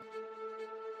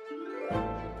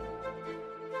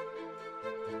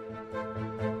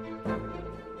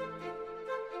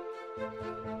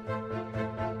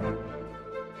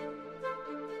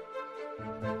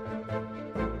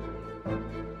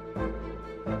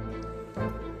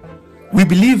We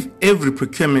believe every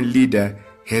procurement leader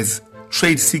has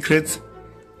trade secrets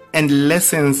and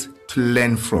lessons to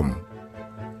learn from.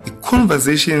 The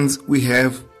conversations we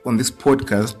have on this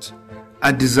podcast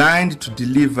are designed to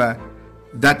deliver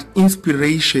that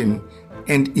inspiration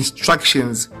and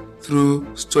instructions through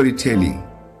storytelling.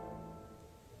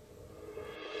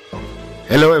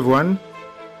 Hello everyone,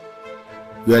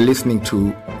 you are listening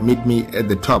to Meet Me at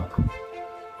the Top,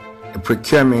 a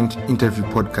procurement interview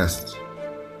podcast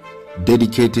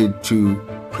dedicated to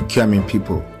procurement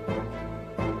people.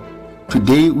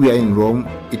 Today we are in Rome,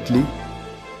 Italy.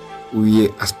 We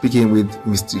are speaking with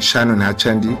Mr. Shannon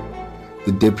Hachandi,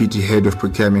 the Deputy Head of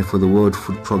Procurement for the World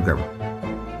Food Programme.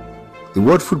 The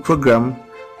World Food Programme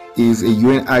is a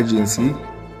UN agency.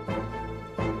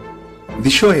 The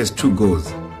show has two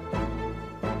goals.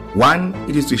 One,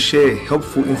 it is to share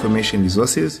helpful information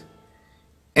resources.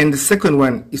 And the second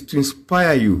one is to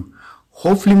inspire you,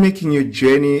 hopefully making your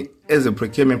journey as a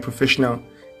procurement professional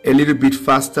a little bit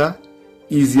faster,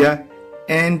 easier,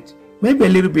 and maybe a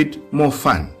little bit more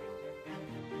fun.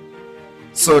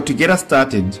 So to get us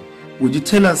started, would you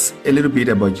tell us a little bit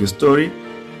about your story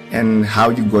and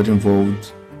how you got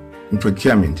involved in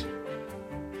procurement?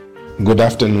 Good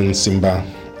afternoon, Simba.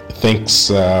 Thanks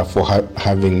for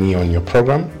having me on your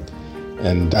program.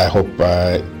 And I hope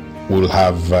we'll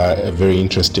have a very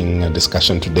interesting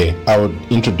discussion today. I would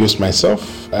introduce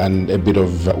myself and a bit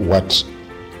of what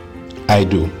I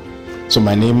do. So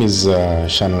my name is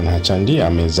Shannon Hachandi.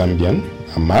 I'm a Zambian.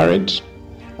 I'm married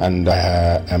and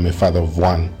I'm a father of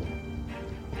one.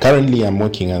 Currently, I'm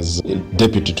working as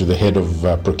deputy to the head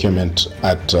of procurement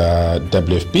at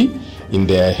WFP in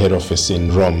their head office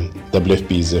in Rome.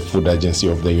 WFP is a food agency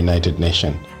of the United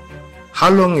Nations. How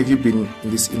long have you been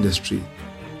in this industry,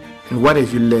 and what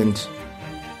have you learned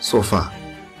so far?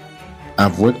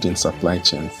 I've worked in supply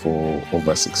chain for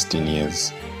over 16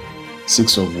 years,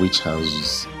 6 of which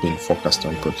has been focused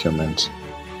on procurement.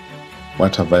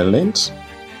 What have I learned?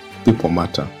 People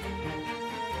matter.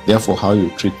 Therefore, how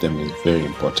you treat them is very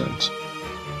important.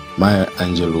 Maya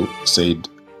Angelou said,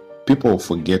 people will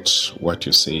forget what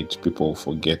you said, people will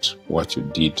forget what you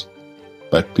did,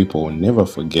 but people will never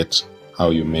forget how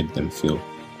you made them feel.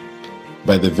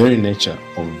 By the very nature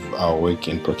of our work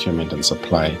in procurement and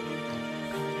supply.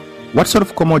 What sort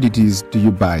of commodities do you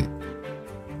buy?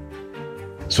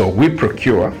 So we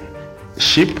procure,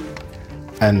 ship,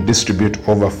 and distribute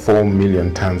over 4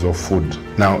 million tons of food.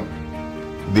 Now,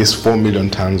 this 4 million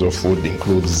tons of food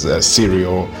includes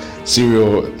cereal,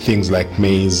 things like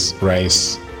maize,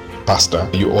 rice, pasta.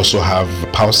 You also have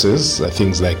pulses,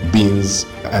 things like beans,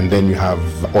 and then you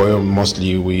have oil.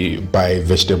 Mostly we buy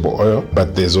vegetable oil,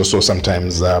 but there's also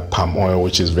sometimes palm oil,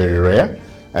 which is very rare,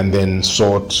 and then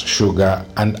salt, sugar,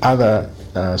 and other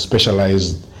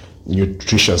specialized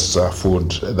nutritious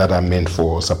food that are meant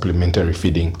for supplementary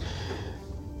feeding.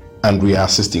 And we are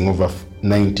assisting over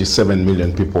 97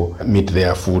 million people meet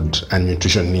their food and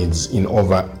nutrition needs in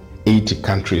over 80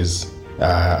 countries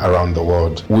around the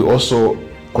world. We also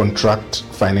contract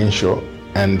financial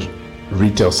and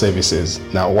retail services.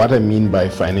 Now, what I mean by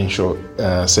financial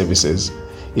services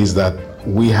is that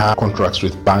we have contracts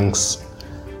with banks,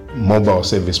 mobile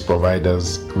service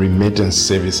providers, remittance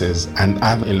services, and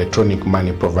other electronic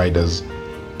money providers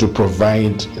to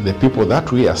provide the people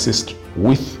that we assist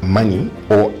with money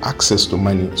or access to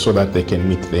money so that they can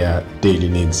meet their daily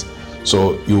needs.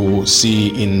 So you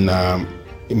see in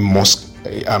most,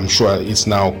 I'm sure it's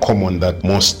now common that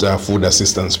most food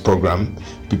assistance program,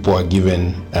 people are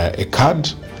given a card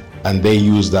and they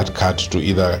use that card to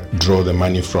either draw the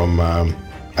money from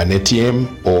an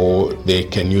ATM, or they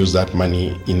can use that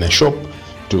money in a shop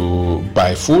to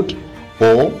buy food,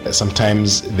 or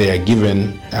sometimes they are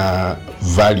given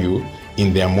value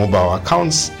in their mobile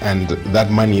accounts, and that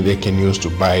money they can use to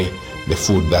buy the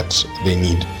food that they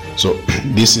need. So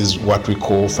this is what we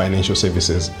call financial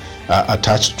services.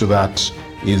 Attached to that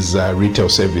is retail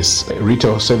service.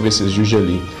 Retail service is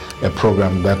usually a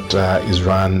program that is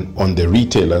run on the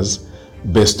retailers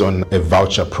based on a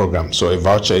voucher program. So a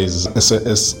voucher is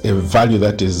a value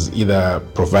that is either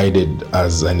provided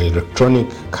as an electronic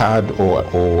card or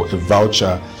a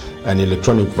voucher, an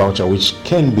electronic voucher which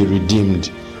can be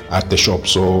redeemed at the shop.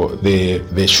 So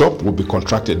the shop will be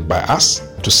contracted by us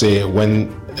to say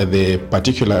when the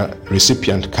particular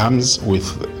recipient comes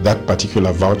with that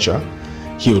particular voucher,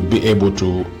 he would be able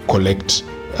to collect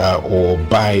or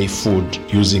buy food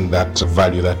using that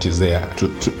value that is there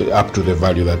up to the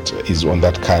value that is on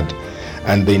that card.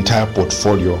 And the entire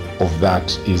portfolio of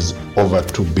that is over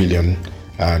 $2 billion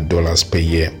per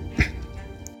year.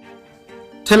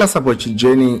 Tell us about your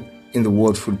journey in the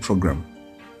World Food Programme.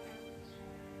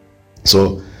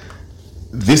 So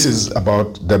This is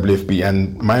about WFP,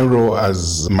 and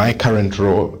my current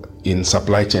role in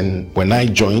supply chain when I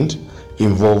joined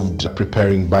involved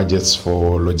preparing budgets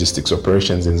for logistics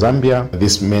operations in Zambia.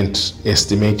 This meant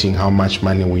estimating how much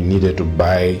money we needed to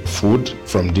buy food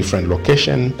from different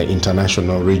locations,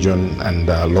 international, region, and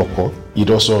local. It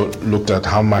also looked at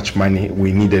how much money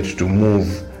we needed to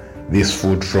move this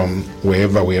food from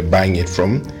wherever we are buying it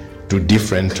from to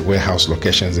different warehouse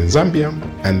locations in Zambia,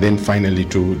 and then finally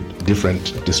to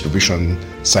different distribution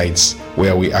sites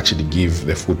where we actually give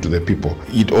the food to the people.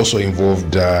 It also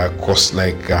involved costs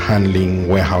like handling,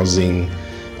 warehousing,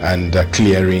 and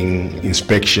clearing,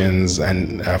 inspections,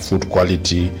 and food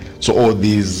quality. So all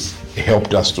these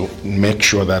helped us to make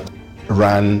sure that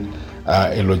run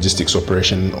a logistics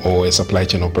operation or a supply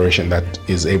chain operation that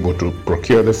is able to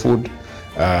procure the food,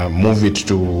 move it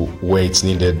to where it's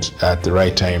needed at the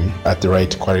right time, at the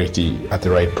right quality, at the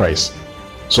right price.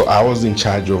 So I was in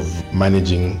charge of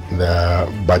managing the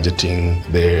budgeting,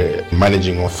 the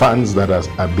managing of funds that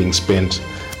are being spent,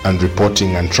 and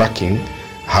reporting and tracking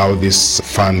how these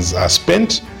funds are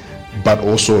spent, but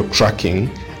also tracking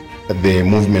the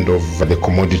movement of the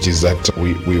commodities that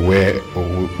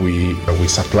we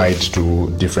supplied to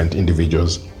different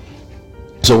individuals.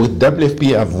 So with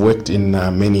WFP, I've worked in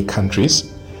many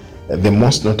countries. The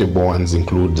most notable ones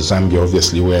include Zambia,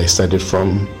 obviously, where I started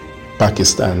from,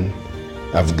 Pakistan,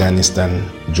 Afghanistan,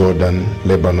 Jordan,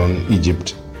 Lebanon,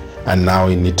 Egypt, and now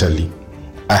in Italy.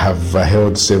 I have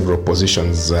held several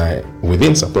positions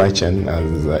within supply chain.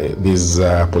 These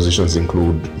positions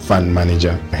include fund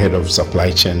manager, head of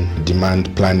supply chain,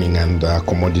 demand planning and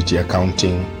commodity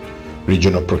accounting,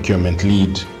 regional procurement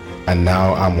lead, and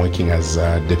now I'm working as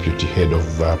deputy head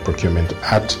of procurement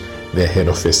at their head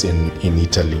office in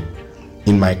Italy.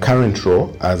 In my current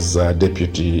role as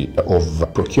deputy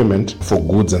of procurement for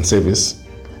goods and service,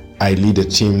 I lead a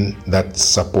team that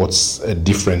supports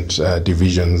different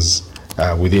divisions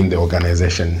within the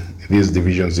organization. These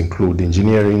divisions include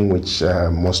engineering, which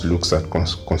mostly looks at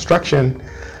construction,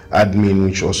 admin,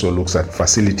 which also looks at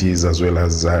facilities as well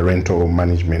as rental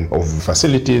management of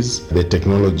facilities, the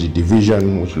technology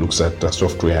division, which looks at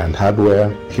software and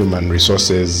hardware, human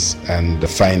resources, and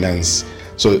finance.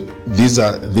 So these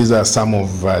are some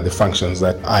of the functions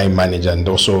that I manage, and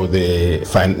also the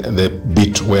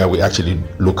bit where we actually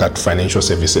look at financial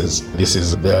services. This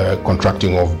is the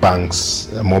contracting of banks,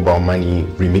 mobile money,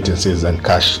 remittances, and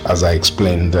cash, as I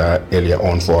explained earlier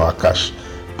on for our cash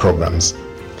programs.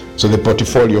 So the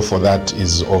portfolio for that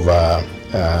is over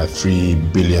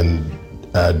 $3 billion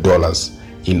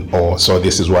in all. So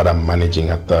this is what I'm managing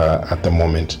at the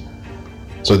moment.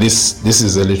 So this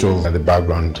is a little of the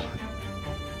background.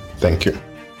 Thank you.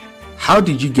 How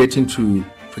did you get into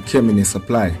procurement and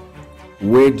supply?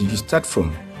 Where did you start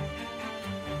from?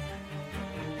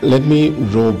 Let me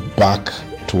roll back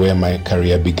to where my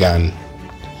career began.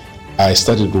 I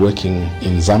started working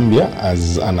in Zambia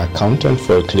as an accountant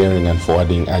for a clearing and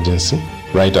forwarding agency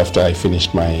right after I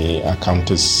finished my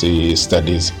accountancy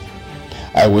studies.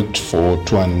 I worked for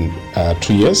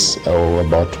 2 years, or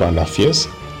about 2.5 years,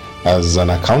 as an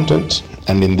accountant,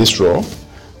 and in this role,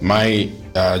 my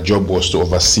job was to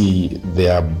oversee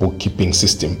their bookkeeping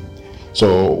system.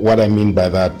 So what I mean by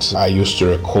that, I used to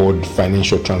record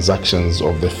financial transactions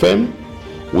of the firm,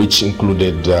 which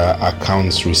included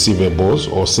accounts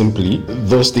receivables, or simply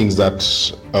those things that,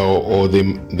 or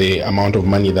the amount of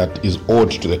money that is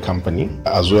owed to the company,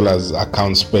 as well as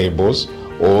accounts payables,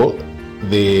 or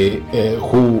the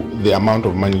amount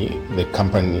of money the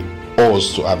company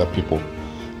owes to other people.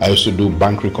 I used to do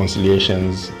bank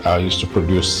reconciliations. I used to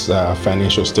produce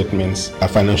financial statements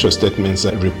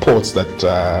reports that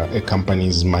a company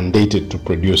is mandated to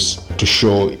produce to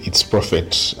show its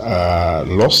profit,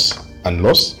 loss,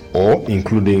 or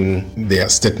including their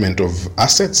statement of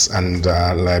assets and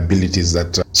liabilities.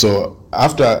 So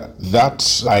after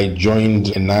that, I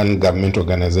joined a non-government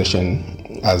organization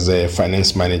as a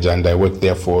finance manager, and I worked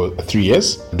there for 3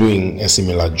 years doing a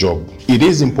similar job. It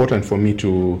is important for me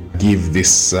to give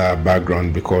this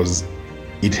background because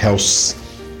it helps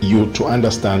you to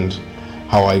understand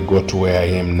how I got to where I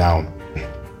am now.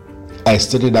 I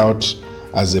started out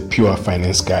as a pure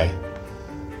finance guy.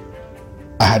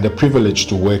 I had the privilege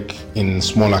to work in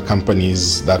smaller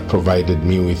companies that provided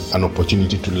me with an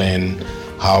opportunity to learn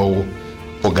how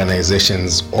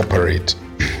organizations operate.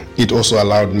 It also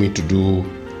allowed me to do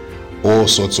all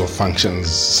sorts of functions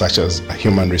such as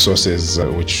human resources,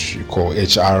 which you call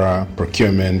HR,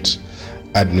 procurement,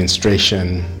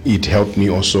 administration. It helped me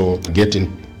also get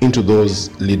into those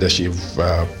leadership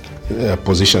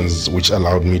positions, which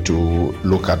allowed me to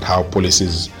look at how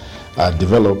policies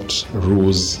developed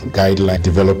rules, guidelines,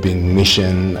 developing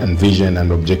mission and vision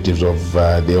and objectives of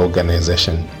the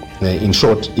organization. In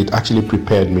short, it actually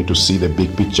prepared me to see the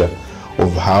big picture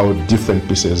of how different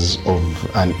pieces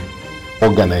of an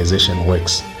organization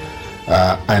works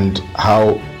and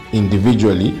how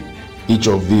individually each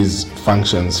of these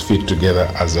functions fit together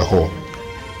as a whole.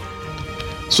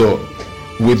 So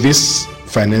with this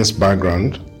finance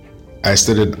background, I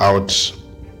started out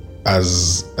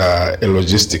as a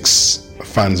logistics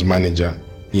funds manager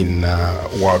in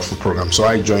World Food Program. So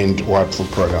I joined World Food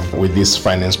Program with this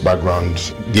finance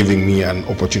background, giving me an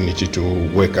opportunity to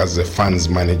work as a funds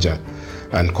manager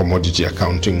and commodity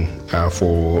accounting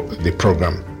for the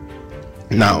program.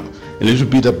 Now, a little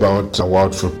bit about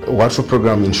World Food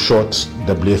Program, in short,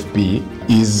 WFP,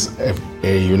 is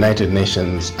a United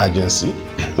Nations agency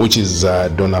which is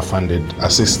donor funded,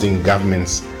 assisting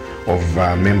governments of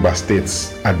member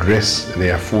states address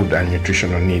their food and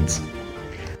nutritional needs.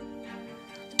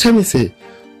 Tell me, say,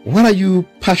 what are you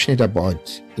passionate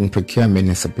about in procurement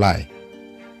and supply?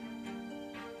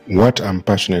 What I'm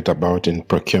passionate about in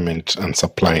procurement and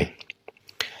supply,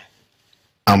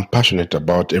 I'm passionate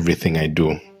about everything I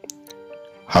do.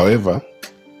 However,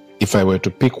 if I were to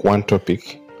pick one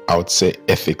topic, I would say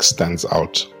ethics stands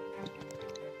out.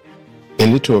 A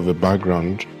little of a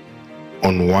background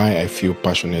on why I feel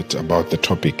passionate about the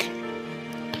topic.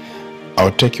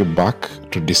 I'll take you back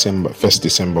to 1st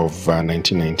December of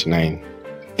 1999.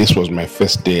 This was my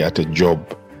first day at a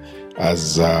job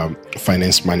as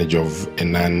finance manager of a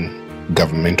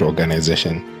non-governmental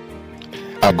organization.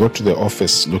 I got to the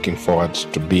office looking forward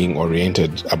to being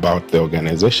oriented about the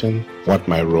organization, what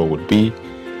my role would be,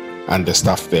 and the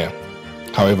staff there.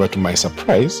 However, to my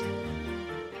surprise,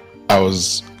 I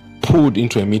was pulled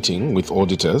into a meeting with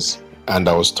auditors, and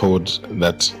I was told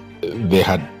that there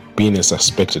had been a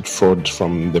suspected fraud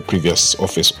from the previous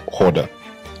office holder,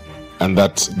 and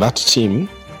that team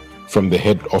from the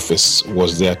head office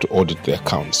was there to audit the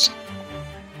accounts.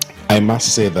 I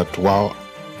must say that while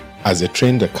as a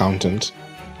trained accountant,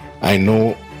 I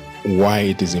know why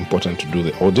it is important to do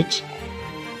the audit,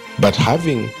 but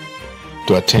having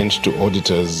to attend to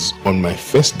auditors on my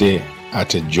first day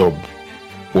at a job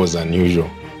was unusual.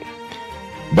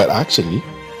 But actually,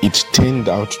 it turned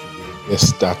out to be a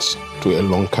start to a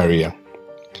long career.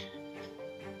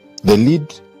 The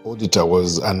lead auditor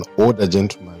was an older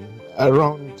gentleman,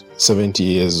 around 70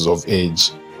 years of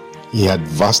age. He had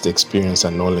vast experience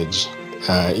and knowledge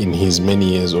in his many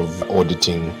years of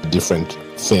auditing different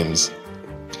firms.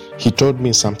 He told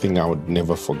me something I would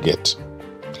never forget.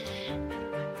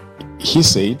 He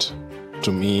said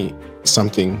to me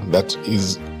something that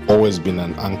has always been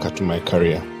an anchor to my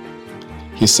career.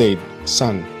 He said,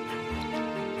 "Son,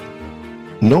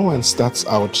 no one starts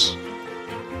out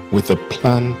with a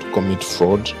plan to commit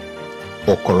fraud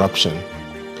or corruption.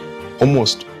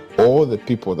 Almost all the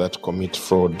people that commit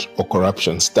fraud or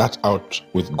corruption start out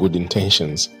with good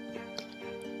intentions,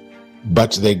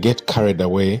 but they get carried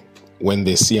away when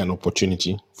they see an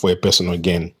opportunity for a personal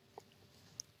gain."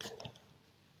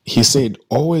 He said,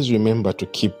 always remember to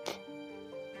keep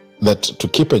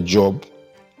a job,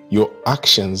 your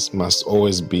actions must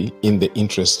always be in the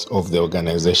interest of the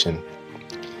organization.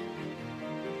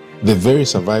 The very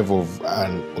survival of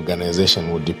an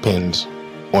organization will depend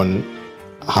on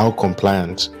how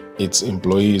compliant its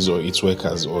employees or its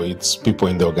workers or its people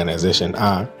in the organization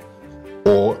are,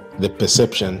 or the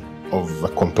perception of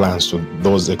compliance to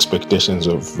those expectations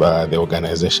of the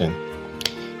organization.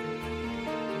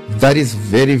 That is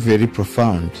very, very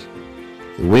profound.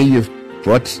 The way you've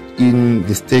brought in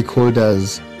the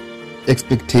stakeholders'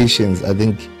 expectations, I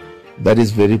think that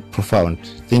is very profound.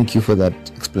 Thank you for that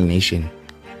explanation.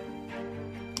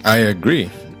 I agree.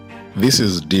 This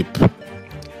is deep.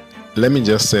 Let me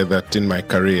just say that in my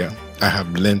career, I have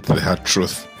learned the hard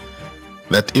truth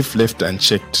that if left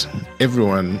unchecked,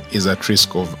 everyone is at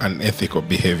risk of unethical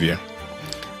behavior.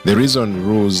 The reason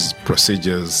rules,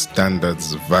 procedures,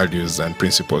 standards, values, and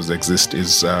principles exist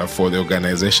is for the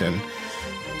organization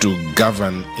to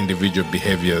govern individual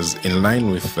behaviors in line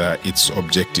with its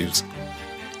objectives.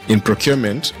 In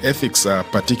procurement, ethics are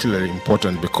particularly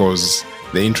important because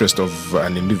the interest of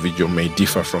an individual may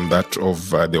differ from that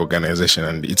of the organization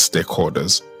and its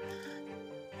stakeholders.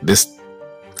 This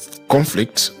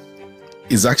conflict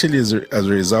is actually as a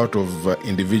result of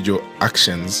individual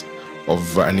actions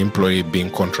of an employee being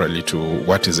contrary to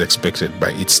what is expected by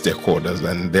its stakeholders,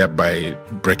 and thereby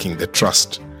breaking the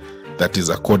trust that is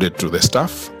accorded to the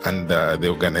staff and the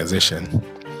organization.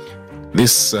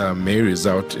 This may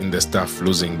result in the staff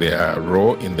losing their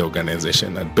role in the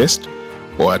organization at best,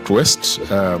 or at worst,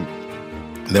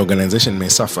 the organization may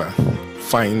suffer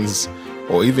fines,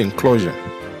 or even closure.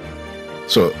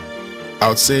 So I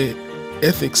would say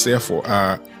ethics, therefore,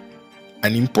 are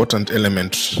an important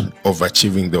element of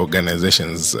achieving the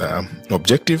organization's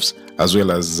objectives, as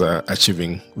well as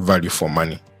achieving value for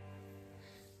money.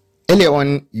 Earlier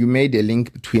on, you made a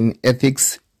link between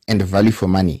ethics and value for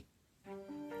money.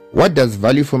 What does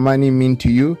value for money mean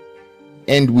to you?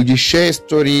 And would you share a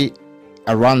story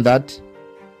around that?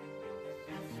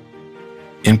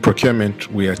 In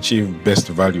procurement, we achieve best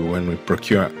value when we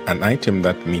procure an item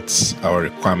that meets our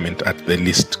requirement at the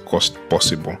least cost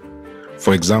possible.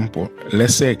 For example,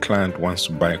 let's say a client wants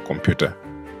to buy a computer.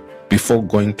 Before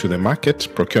going to the market,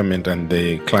 procurement and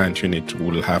the client unit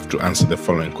will have to answer the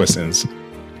following questions.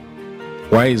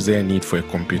 Why is there a need for a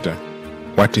computer?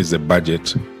 What is the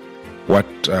budget? What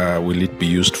will it be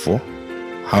used for?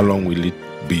 How long will it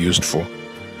be used for?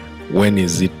 When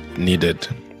is it needed?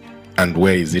 And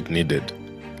where is it needed?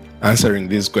 Answering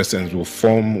these questions will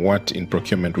form what in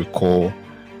procurement we call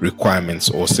requirements,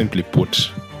 or simply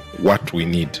put, what we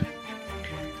need.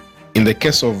 In the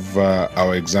case of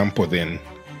our example then,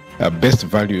 best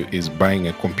value is buying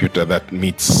a computer that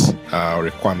meets our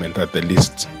requirement at the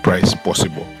least price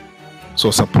possible.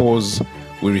 So suppose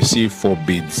we receive 4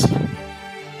 bids,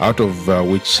 out of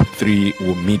which 3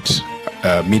 will meet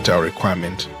our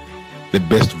requirement. The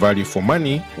best value for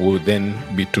money will then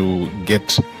be to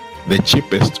get the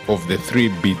cheapest of the 3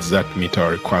 bids that meet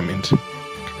our requirement.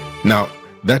 Now,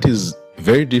 that is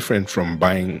very different from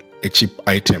buying a cheap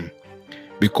item,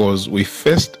 because we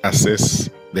first assess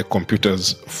the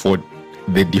computers for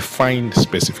the defined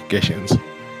specifications,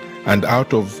 and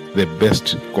out of the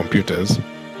best computers,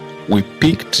 we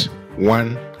picked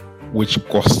one which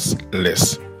costs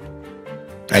less.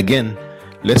 Again,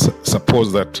 let's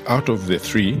suppose that out of the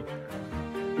 3,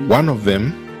 one of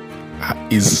them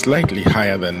is slightly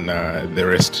higher than the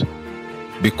rest,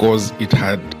 because it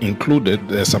had included,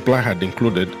 the supplier had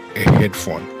included a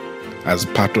headphone as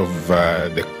part of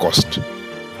the cost,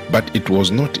 but it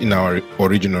was not in our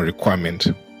original requirement.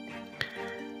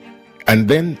 And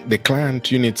then the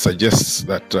client unit suggests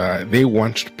that they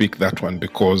want to pick that one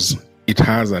because it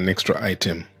has an extra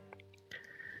item.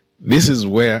 This is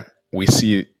where we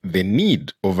see the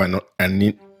need of an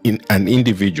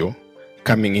individual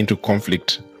coming into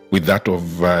conflict with that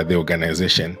of the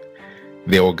organization.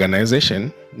 The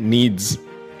organization needs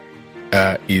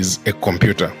is a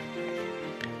computer,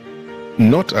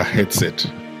 not a headset,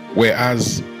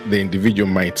 whereas the individual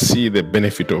might see the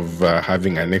benefit of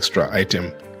having an extra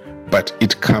item, but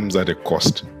it comes at a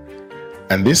cost.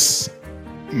 And this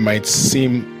might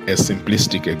seem a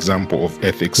simplistic example of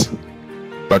ethics,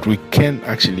 but we can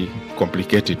actually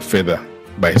complicate it further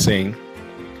by saying,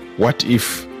 what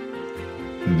if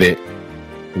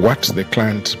what the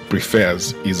client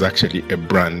prefers is actually a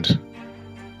brand?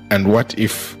 And what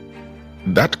if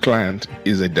that client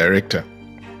is a director?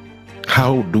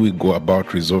 How do we go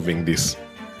about resolving this?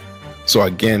 So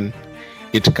again,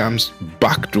 it comes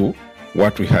back to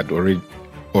what we had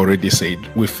already said.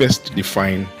 We first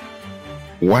define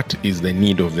what is the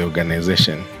need of the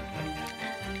organization.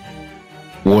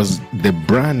 Was the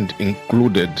brand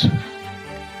included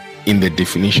in the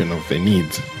definition of the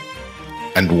needs?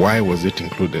 And why was it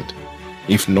included?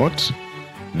 If not,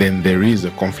 then there is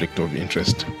a conflict of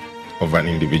interest of an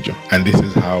individual. And this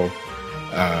is how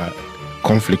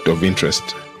conflict of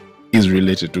interest is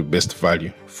related to best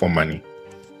value for money.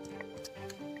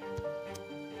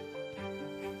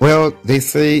 Well, they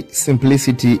say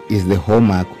simplicity is the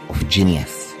hallmark of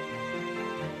genius.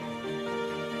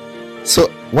 So,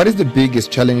 what is the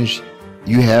biggest challenge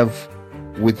you have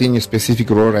within your specific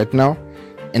role right now,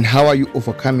 and how are you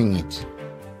overcoming it?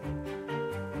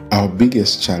 Our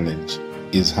biggest challenge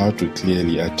is how to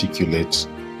clearly articulate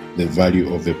the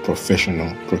value of a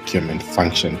professional procurement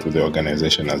function to the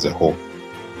organization as a whole,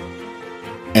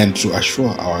 and to assure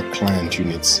our client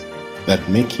units that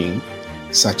making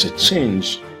such a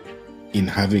change in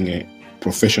having a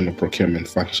professional procurement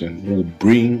function will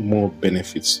bring more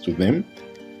benefits to them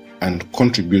and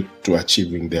contribute to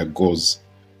achieving their goals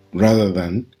rather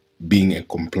than being a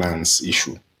compliance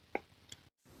issue.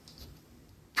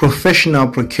 Professional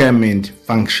procurement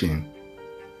function.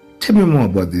 Tell me more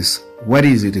about this. What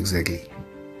is it exactly?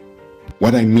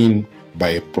 What I mean by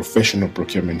a professional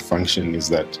procurement function is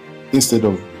that instead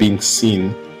of being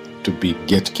seen to be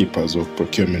gatekeepers of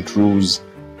procurement rules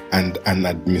and an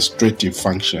administrative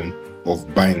function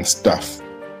of buying stuff,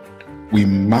 we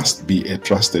must be a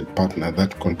trusted partner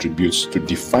that contributes to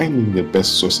defining the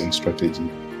best sourcing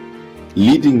strategy,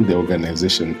 leading the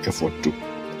organization effort to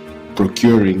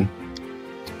procuring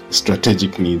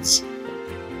strategic needs,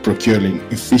 procuring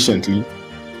efficiently,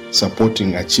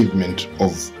 supporting achievement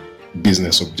of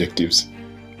business objectives.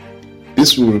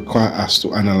 This will require us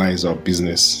to analyze our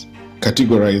business,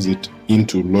 categorize it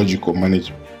into logical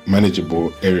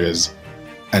manageable areas,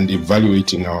 and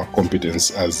evaluating our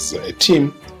competence as a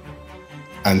team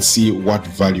and see what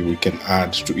value we can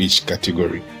add to each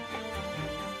category.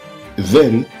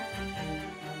 Then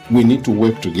we need to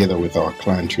work together with our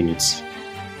client units.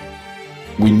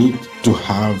 We need to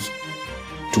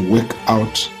work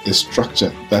out a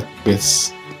structure that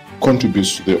best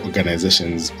contributes to the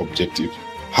organization's objective.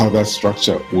 How that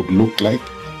structure would look like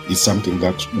is something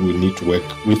that we need to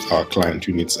work with our client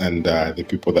units and the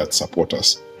people that support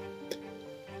us.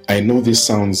 I know this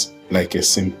sounds like a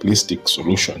simplistic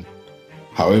solution.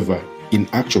 However, in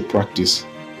actual practice,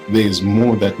 there is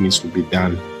more that needs to be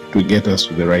done to get us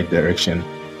to the right direction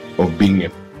of being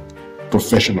a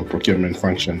professional procurement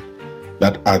function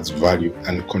that adds value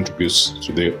and contributes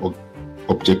to the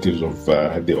objectives of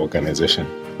the organization.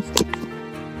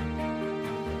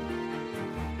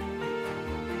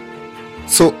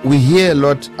 So we hear a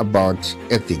lot about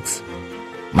ethics.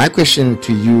 My question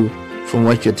to you, from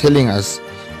what you're telling us,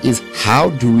 is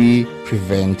how do we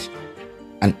prevent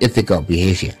unethical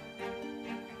behavior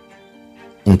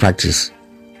in practice?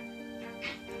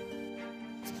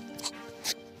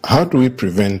 How do we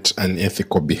prevent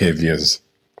unethical behaviors?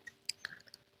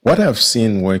 What I've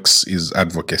seen works is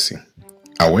advocacy,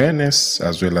 awareness,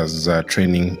 as well as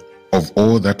training of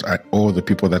all the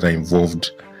people that are involved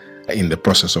in the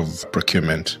process of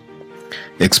procurement,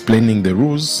 explaining the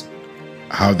rules,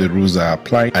 how the rules are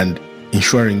applied, and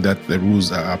ensuring that the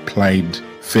rules are applied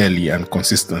fairly and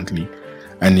consistently,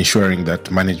 and ensuring that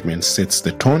management sets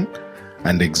the tone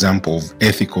and example of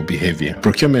ethical behavior.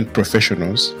 Procurement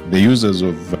professionals, the users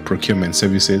of procurement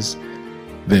services,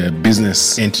 the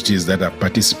business entities that are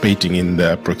participating in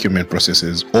the procurement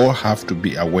processes all have to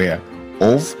be aware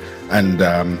of and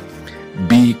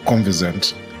be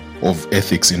cognizant of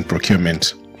ethics in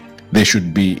procurement. There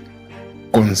should be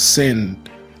concerned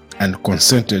and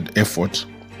concerted effort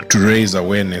to raise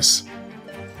awareness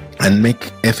and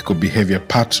make ethical behavior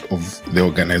part of the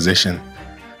organization.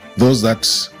 Those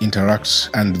that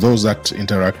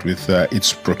interact with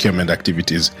its procurement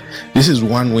activities. This is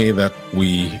one way that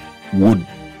we would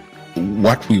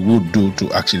do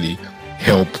to actually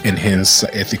help enhance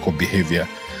ethical behavior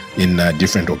in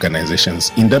different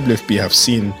organizations. In WFP, I have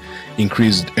seen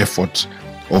increased effort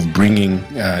of bringing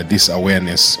this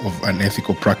awareness of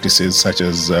unethical practices such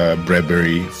as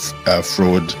bribery,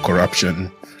 fraud,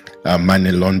 corruption,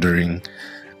 money laundering,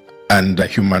 and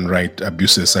human rights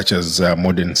abuses such as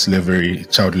modern slavery,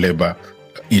 child labor,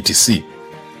 etc.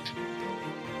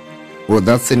 Well,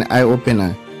 that's an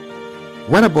eye-opener.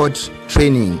 What about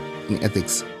training in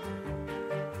ethics?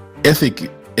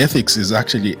 Ethics is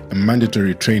actually a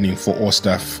mandatory training for all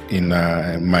staff in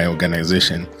my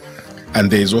organization. And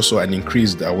there is also an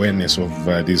increased awareness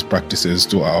of these practices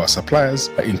to our suppliers,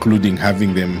 including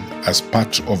having them as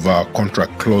part of our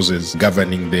contract clauses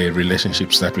governing the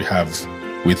relationships that we have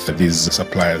with these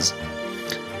suppliers.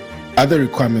 Other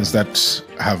requirements that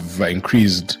have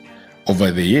increased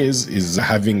over the years is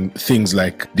having things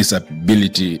like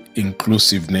disability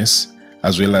inclusiveness,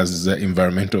 as well as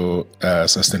environmental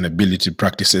sustainability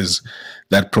practices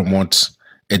that promote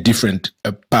a different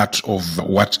part of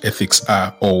what ethics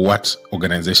are or what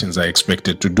organizations are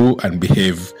expected to do and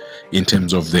behave in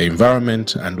terms of the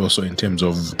environment, and also in terms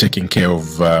of taking care of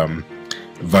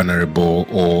vulnerable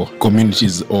or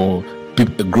communities or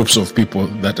groups of people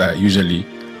that are usually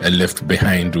left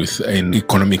behind in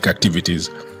economic activities.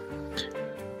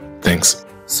 Thanks.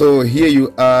 So here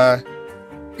you are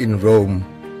in Rome,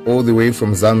 all the way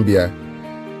from Zambia,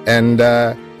 and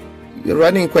you're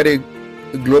running quite a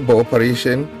global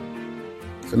operation.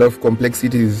 It's a lot of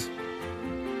complexities.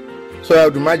 So I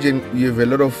would imagine you have a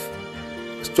lot of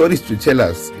stories to tell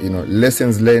us,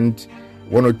 lessons learned,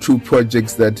 one or two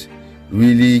projects that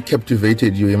really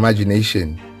captivated your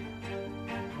imagination.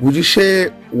 Would you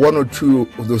share one or two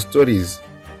of those stories?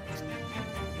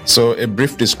 So a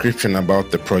brief description about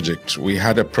the project. We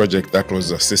had a project that was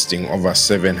assisting over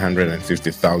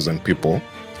 750,000 people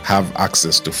have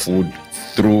access to food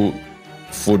through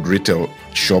food retail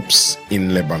shops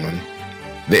in Lebanon.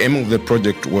 The aim of the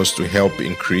project was to help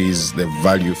increase the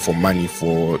value for money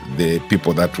for the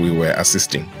people that we were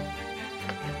assisting.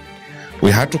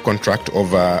 We had to contract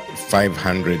over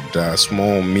 500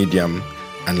 small, medium,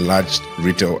 and large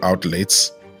retail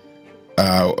outlets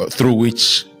through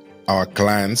which our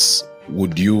clients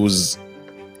would use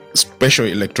special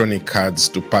electronic cards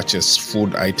to purchase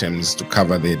food items to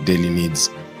cover their daily needs.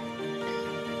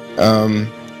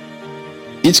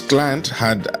 Each client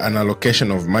had an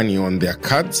allocation of money on their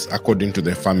cards according to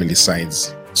their family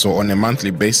size. So on a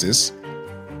monthly basis,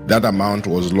 that amount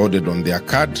was loaded on their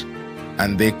card,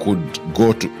 and they could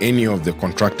go to any of the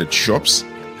contracted shops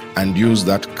and use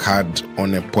that card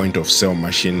on a point of sale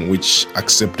machine, which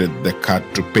accepted the card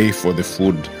to pay for the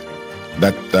food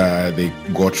that they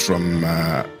got from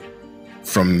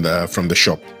the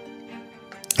shop.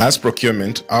 As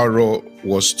procurement, our role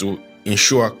was to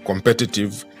ensure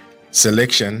competitive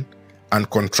selection and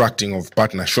contracting of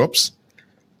partner shops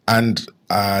and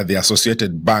the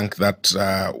associated bank that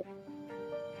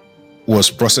was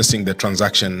processing the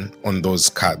transaction on those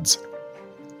cards,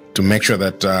 to make sure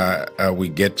that we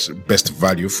get best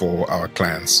value for our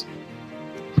clients.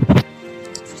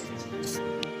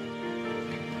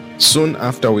 Soon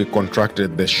after we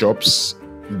contracted the shops,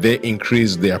 they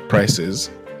increased their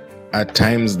prices. At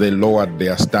times they lowered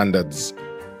their standards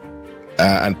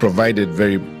and provided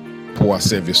very poor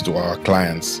service to our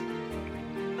clients.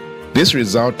 This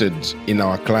resulted in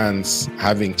our clients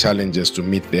having challenges to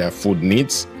meet their food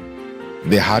needs.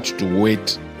 They had to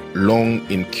wait long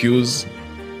in queues.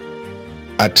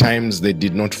 At times they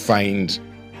did not find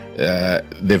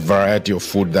the variety of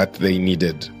food that they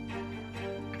needed.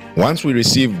 Once we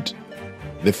received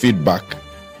the feedback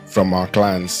from our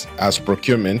clients as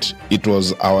procurement, it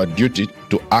was our duty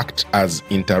to act as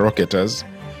interlocutors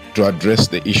to address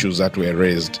the issues that were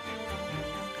raised.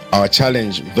 Our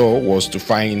challenge, though, was to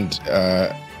find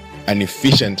an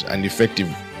efficient and effective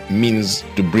means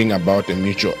to bring about a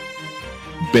mutual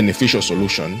beneficial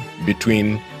solution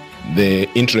between the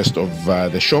interest of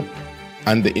the shop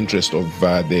and the interest of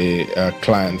the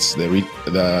clients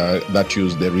that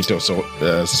use the retail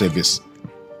service.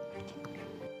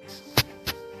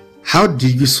 How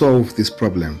did you solve this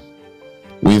problem?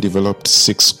 We developed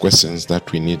 6 questions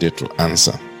that we needed to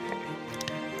answer.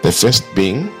 The first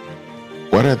being,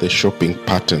 what are the shopping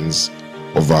patterns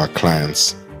of our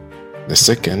clients? The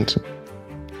second,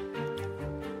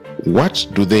 what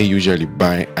do they usually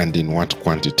buy and in what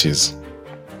quantities?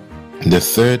 The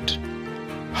third,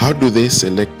 how do they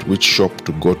select which shop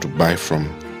to go to buy from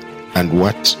and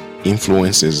what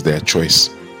influences their choice?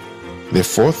 The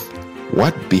fourth,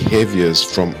 what behaviors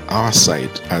from our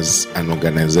side as an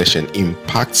organization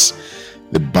impacts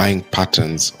the buying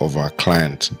patterns of our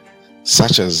client,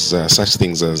 such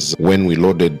things as when we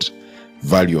loaded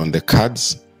value on the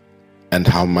cards and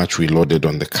how much we loaded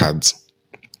on the cards.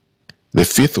 The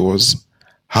fifth was,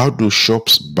 how do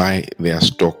shops buy their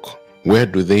stock? Where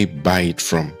do they buy it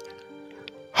from?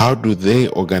 How do they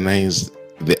organize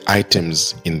the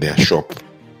items in their shop?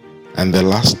 And the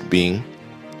last being,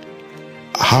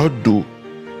 how do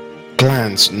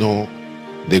clients know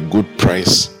the good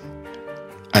price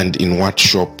and in what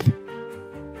shop?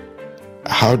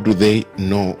 How do they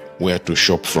know where to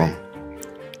shop from?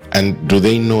 And do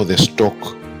they know the stock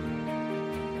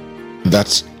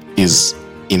that is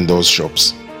in those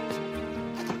shops?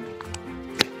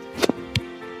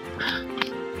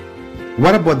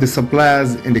 What about the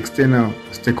suppliers and external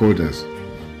stakeholders?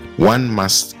 One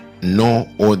must know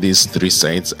all these 3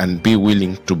 sides and be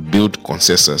willing to build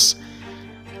consensus.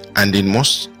 And in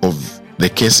most of the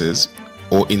cases,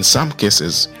 or in some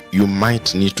cases, you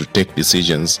might need to take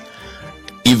decisions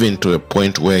even to a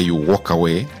point where you walk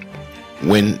away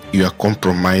when you are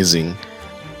compromising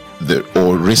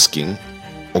or risking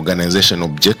organization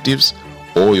objectives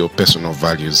or your personal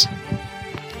values.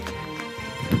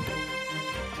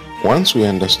 Once we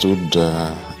understood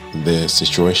the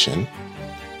situation,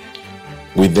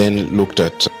 we then looked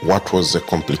at what was the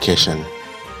complication.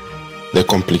 The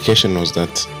complication was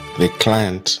that the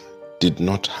client did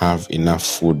not have enough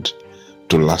food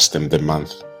to last them the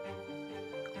month.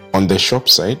 On the shop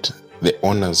side, the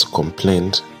owners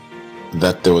complained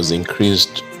that there was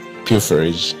increased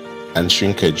pufferage and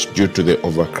shrinkage due to the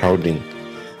overcrowding,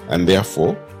 and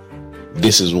therefore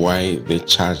this is why they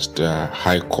charged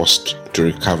high cost to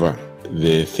recover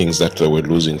the things that they were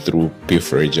losing through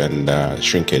pufferage and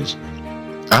shrinkage.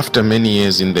 After many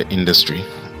years in the industry,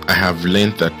 I have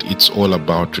learned that it's all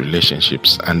about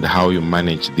relationships and how you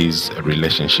manage these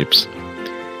relationships.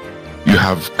 You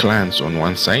have clients on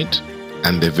one side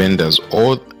and the vendors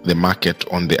or the market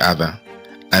on the other,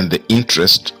 and the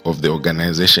interest of the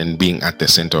organization being at the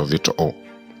center of it all.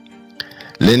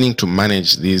 Learning to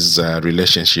manage these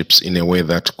relationships in a way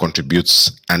that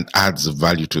contributes and adds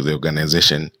value to the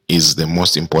organization is the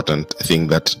most important thing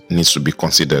that needs to be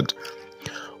considered.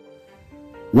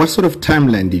 What sort of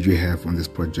timeline did you have on this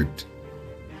project?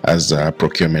 As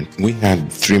procurement, we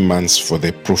had 3 months for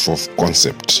the proof of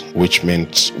concept, which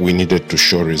meant we needed to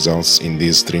show results in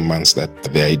these 3 months that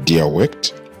the idea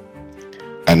worked.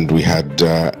 And we had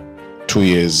 2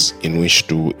 years in which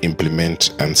to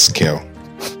implement and scale.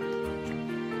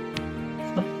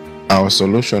 Our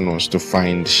solution was to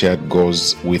find shared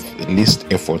goals with least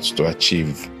efforts to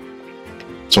achieve.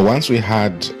 So once we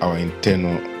had our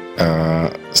internal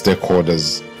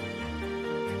stakeholders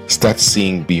start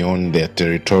seeing beyond their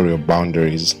territorial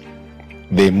boundaries,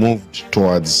 they moved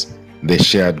towards the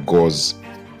shared goals.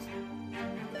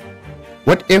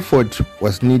 What effort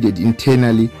was needed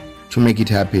internally to make it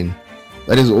happen?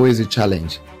 That is always a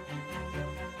challenge.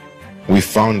 We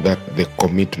found that the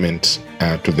commitment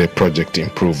to the project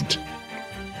improved.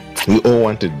 We all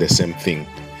wanted the same thing,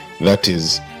 that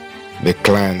is, the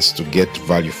clients to get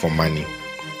value for money.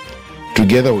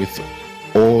 Together with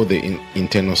all the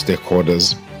internal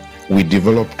stakeholders, we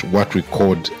developed what we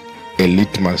called a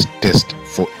litmus test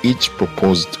for each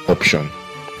proposed option.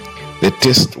 The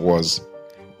test was,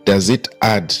 does it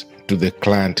add to the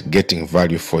client getting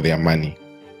value for their money?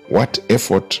 What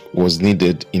effort was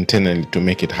needed internally to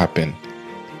make it happen?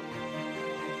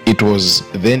 It was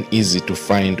then easy to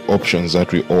find options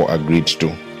that we all agreed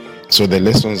to. So the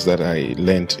lessons that I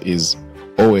learned is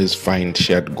always find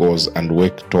shared goals and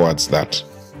work towards that.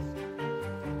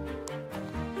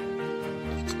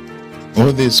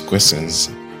 All these questions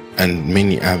and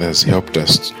many others helped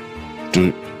us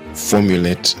to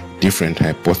formulate different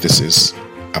hypotheses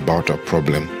about our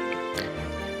problem.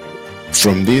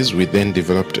 From these, we then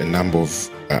developed a number of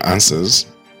answers,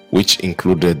 which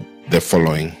included the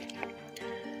following.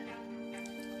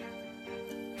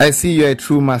 I see you're a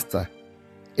true master,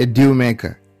 a deal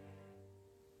maker.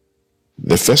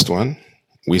 The first one,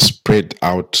 we spread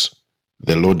out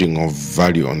the loading of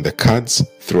value on the cards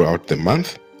throughout the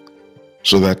month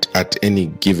so that at any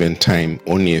given time,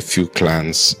 only a few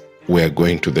clients were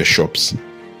going to the shops.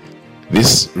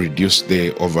 This reduced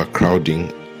the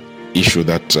overcrowding issue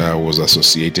that was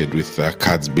associated with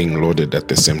cards being loaded at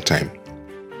the same time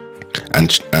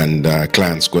and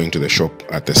clients going to the shop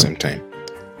at the same time.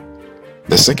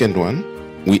 The second one,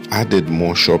 we added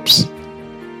more shops,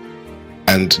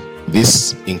 and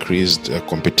this increased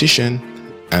competition,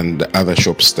 and other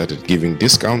shops started giving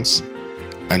discounts,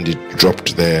 and it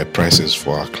dropped the prices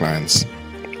for our clients.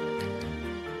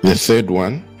 The third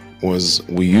one was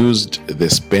we used the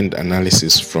spend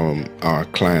analysis from our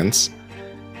clients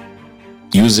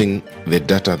using the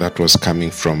data that was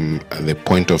coming from the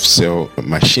point of sale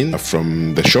machine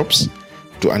from the shops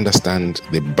to understand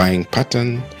the buying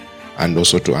pattern and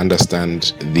also to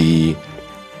understand the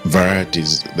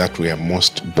varieties that were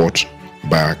most bought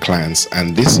by our clients.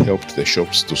 And this helped the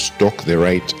shops to stock the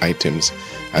right items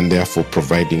and therefore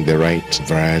providing the right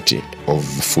variety of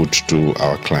food to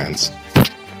our clients.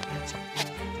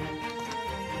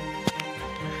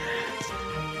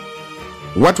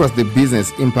 What was the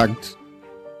business impact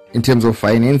in terms of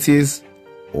finances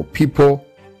or people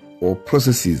or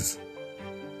processes?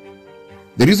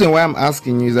 The reason why I'm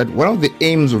asking you is that one of the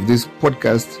aims of this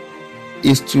podcast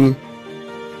is to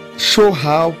show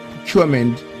how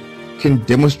procurement can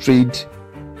demonstrate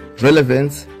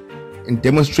relevance and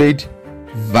demonstrate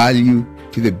value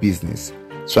to the business.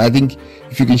 So I think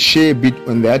if you can share a bit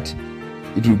on that,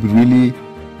 it will be really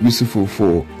useful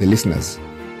for the listeners.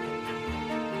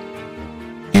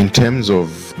 In terms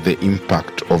of the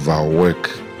impact of our work,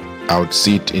 I would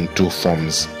see it in two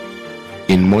forms: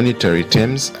 in monetary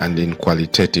terms and in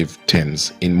qualitative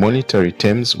terms. In monetary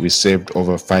terms, we saved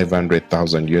over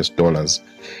 $500,000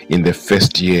 in the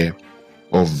first year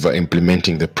of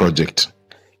implementing the project.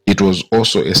 It was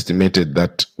also estimated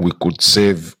that we could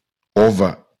save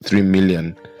over $3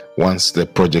 million once the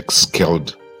project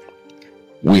scaled.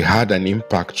 We had an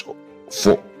impact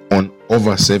on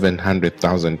over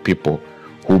 700,000 people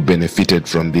who benefited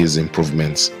from these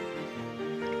improvements.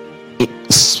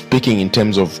 Speaking in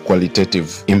terms of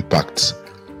qualitative impacts,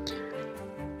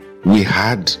 we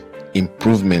had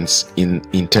improvements in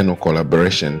internal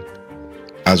collaboration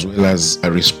as well as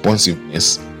a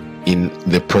responsiveness in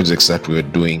the projects that we were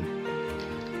doing.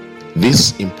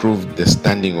 This improved the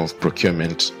standing of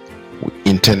procurement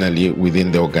internally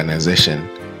within the organization.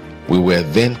 We were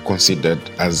then considered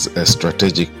as a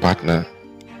strategic partner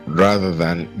rather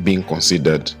than being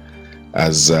considered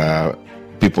as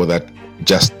people that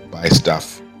just buy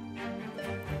stuff.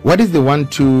 What is the one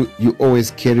tool you always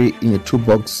carry in your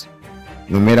toolbox,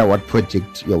 no matter what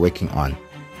project you're working on?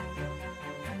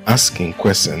 Asking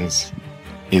questions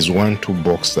is one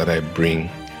toolbox that I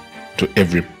bring to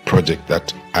every project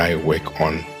that I work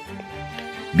on.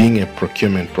 Being a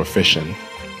procurement profession,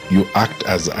 you act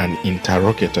as an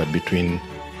interlocutor between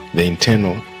the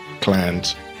internal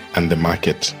client and the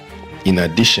market. In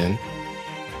addition,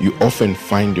 you often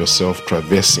find yourself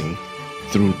traversing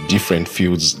through different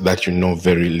fields that you know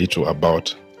very little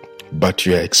about, but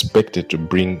you are expected to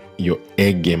bring your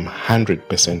A game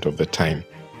 100% of the time.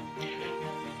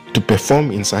 To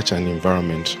perform in such an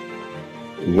environment,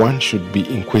 one should be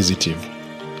inquisitive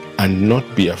and not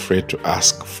be afraid to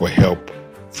ask for help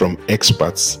from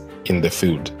experts in the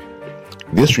field.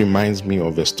 This reminds me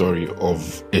of a story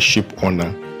of a ship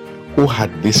owner who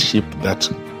had this ship that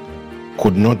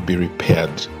could not be repaired.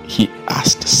 He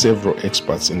asked several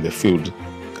experts in the field,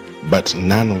 but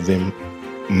none of them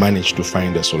managed to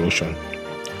find a solution.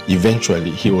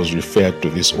 Eventually, he was referred to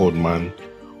this old man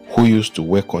who used to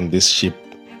work on this ship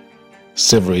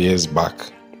several years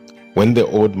back. When the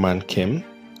old man came,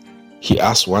 he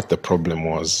asked what the problem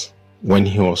was. When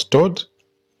he was told,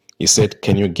 he said,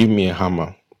 "Can you give me a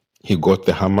hammer?" He got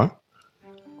the hammer,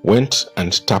 went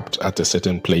and tapped at a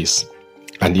certain place,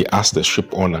 and he asked the ship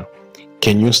owner,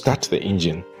 "Can you start the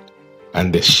engine?"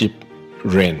 And the ship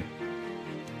ran.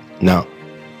 Now,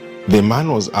 the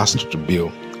man was asked to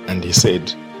bill, and he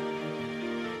said,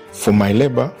 "For my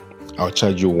labor, I'll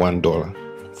charge you $1.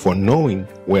 For knowing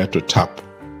where to tap,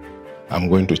 I'm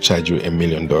going to charge you $1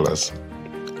 million.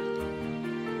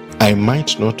 I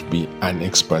might not be an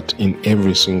expert in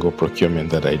every single procurement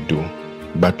that I do,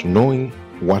 but knowing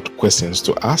what questions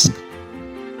to ask,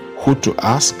 who to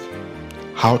ask,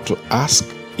 how to ask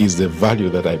is the value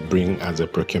that I bring as a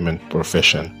procurement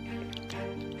profession.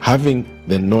 Having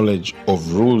the knowledge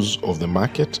of rules of the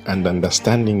market and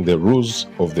understanding the rules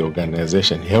of the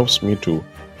organization helps me to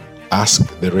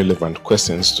ask the relevant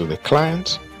questions to the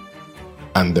client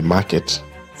and the market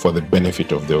for the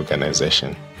benefit of the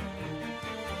organization.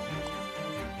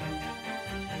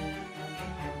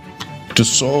 To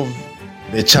solve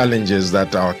the challenges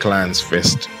that our clients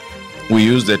faced, we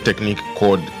use the technique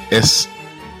called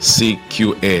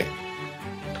SCQA.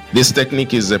 This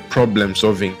technique is a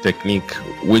problem-solving technique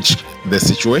which the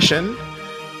situation,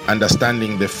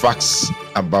 understanding the facts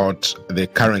about the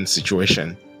current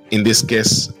situation. In this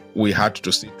case, we had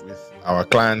to sit with our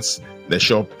clients, the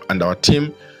shop, and our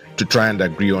team to try and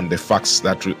agree on the facts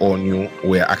that we all knew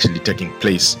were actually taking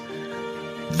place.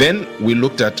 Then we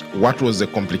looked at what was the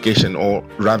complication, or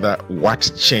rather what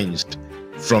changed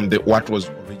from what was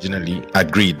originally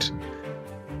agreed.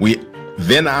 We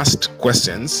then asked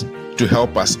questions to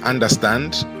help us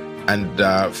understand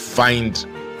and find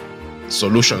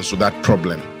solutions to that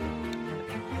problem.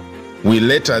 We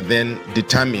later then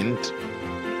determined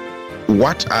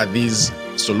what are these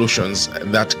solutions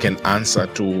that can answer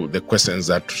to the questions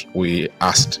that we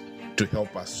asked to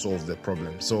help us solve the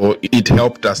problem. So it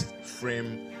helped us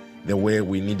frame the way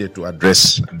we needed to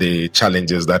address the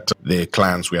challenges that the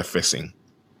clients were facing.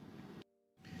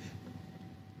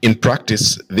 In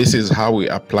practice, this is how we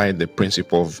applied the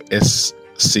principle of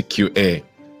SCQA.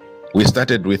 We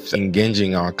started with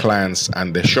engaging our clients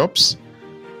and the shops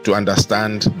to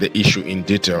understand the issue in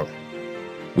detail.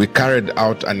 We carried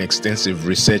out an extensive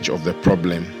research of the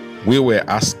problem. We were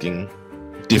asking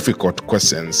difficult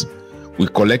questions. We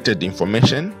collected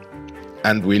information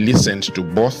and we listened to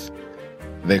both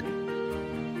the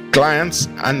clients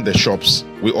and the shops.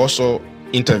 We also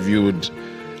interviewed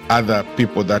other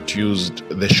people that used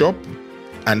the shop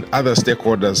and other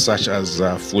stakeholders such as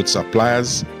food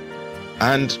suppliers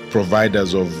and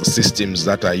providers of systems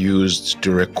that are used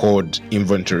to record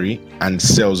inventory and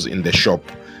sales in the shop.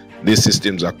 These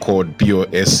systems are called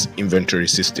POS inventory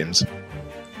systems.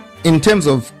 In terms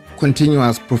of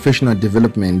continuous professional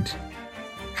development,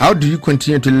 how do you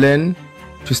continue to learn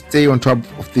to stay on top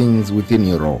of things within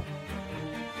your role?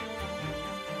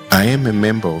 I am a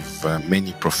member of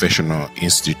many professional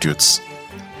institutes.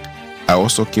 I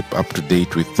also keep up to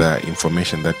date with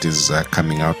information that is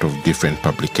coming out of different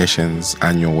publications,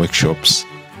 annual workshops,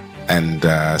 and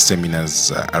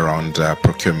seminars around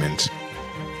procurement.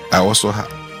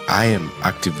 I am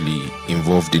actively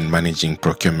involved in managing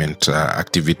procurement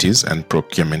activities and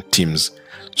procurement teams.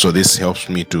 So this helps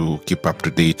me to keep up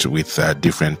to date with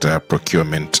different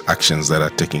procurement actions that are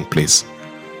taking place.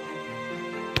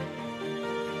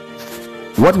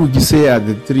 What would you say are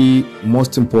the 3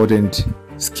 most important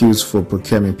skills for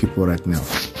procurement people right now?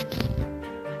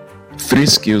 3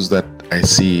 skills that I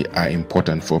see are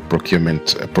important for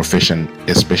procurement profession,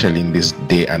 especially in this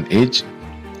day and age,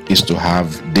 is to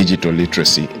have digital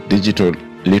literacy. Digital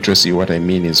literacy, what I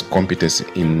mean is competence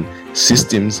in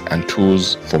systems and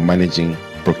tools for managing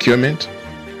procurement,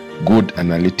 good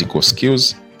analytical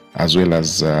skills, as well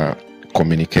as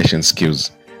communication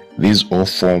skills. These all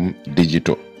form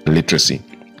digital literacy.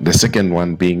 The second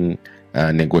one being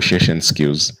negotiation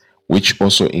skills, which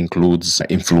also includes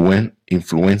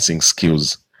influencing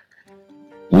skills.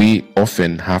 we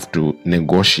often have to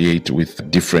negotiate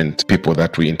with different people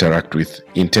that we interact with,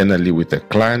 internally with the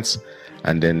clients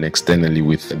and then externally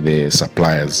with the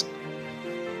suppliers.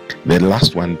 The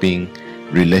last one being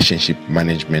relationship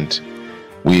management.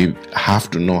 We have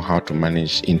to know how to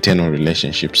manage internal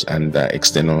relationships and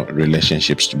external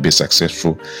relationships to be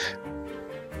successful.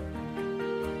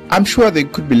 I'm sure there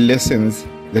could be lessons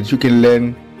that you can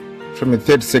learn from a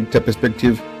third sector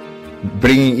perspective,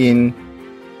 bringing in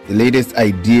the latest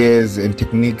ideas and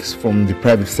techniques from the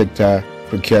private sector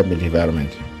procurement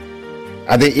environment.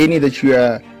 Are there any that you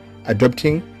are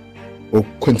adopting or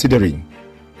considering?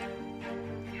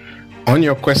 On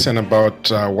your question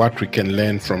about what we can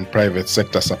learn from private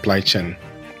sector supply chain,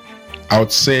 I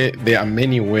would say there are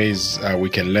many ways we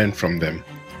can learn from them.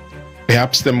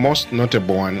 Perhaps the most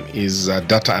notable one is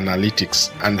data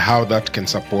analytics and how that can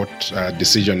support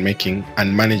decision making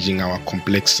and managing our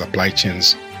complex supply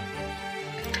chains.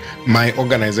 My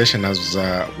organization has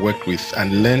worked with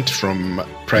and learned from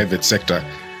private sector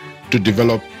to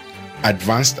develop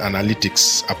advanced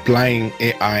analytics, applying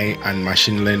AI and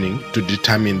machine learning to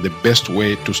determine the best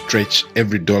way to stretch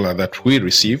every dollar that we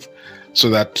receive so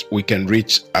that we can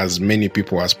reach as many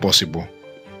people as possible.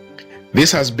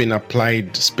 This has been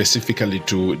applied specifically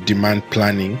to demand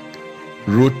planning,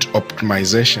 route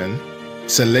optimization,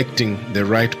 selecting the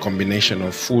right combination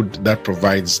of food that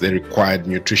provides the required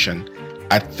nutrition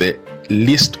at the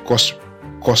least cost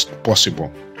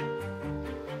possible.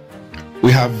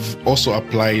 We have also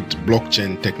applied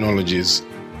blockchain technologies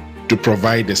to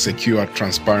provide a secure,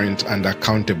 transparent, and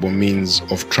accountable means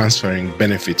of transferring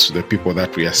benefits to the people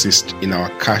that we assist in our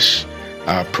cash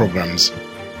programs.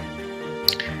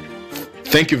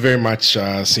 Thank you very much,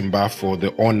 Simba, for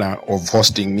the honor of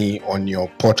hosting me on your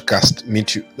podcast,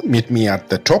 Meet Me at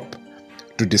the Top,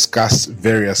 to discuss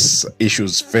various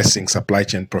issues facing supply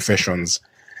chain professions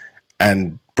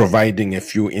and providing a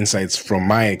few insights from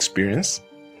my experience.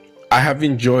 I have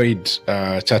enjoyed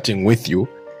chatting with you,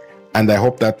 and I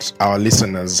hope that our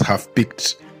listeners have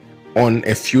picked on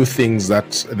a few things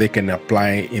that they can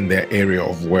apply in their area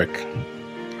of work.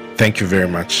 Thank you very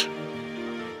much.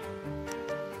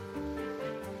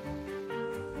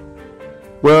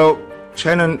 Well,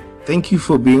 Shannon, thank you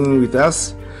for being with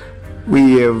us.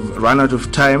 We have run out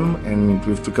of time and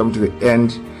we have to come to the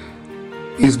end.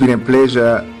 It's been a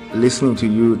pleasure listening to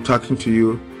you, talking to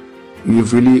you.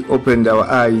 You've really opened our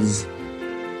eyes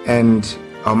and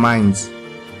our minds.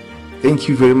 Thank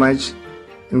you very much,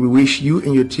 and we wish you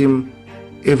and your team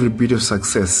every bit of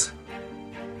success.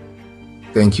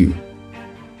 Thank you.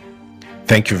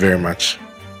 Thank you very much.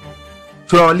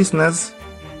 To our listeners,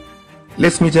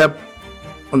 let's meet up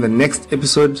on the next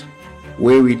episode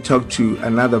where we talk to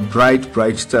another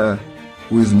bright star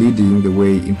who is leading the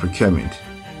way in procurement.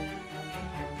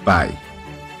 Bye.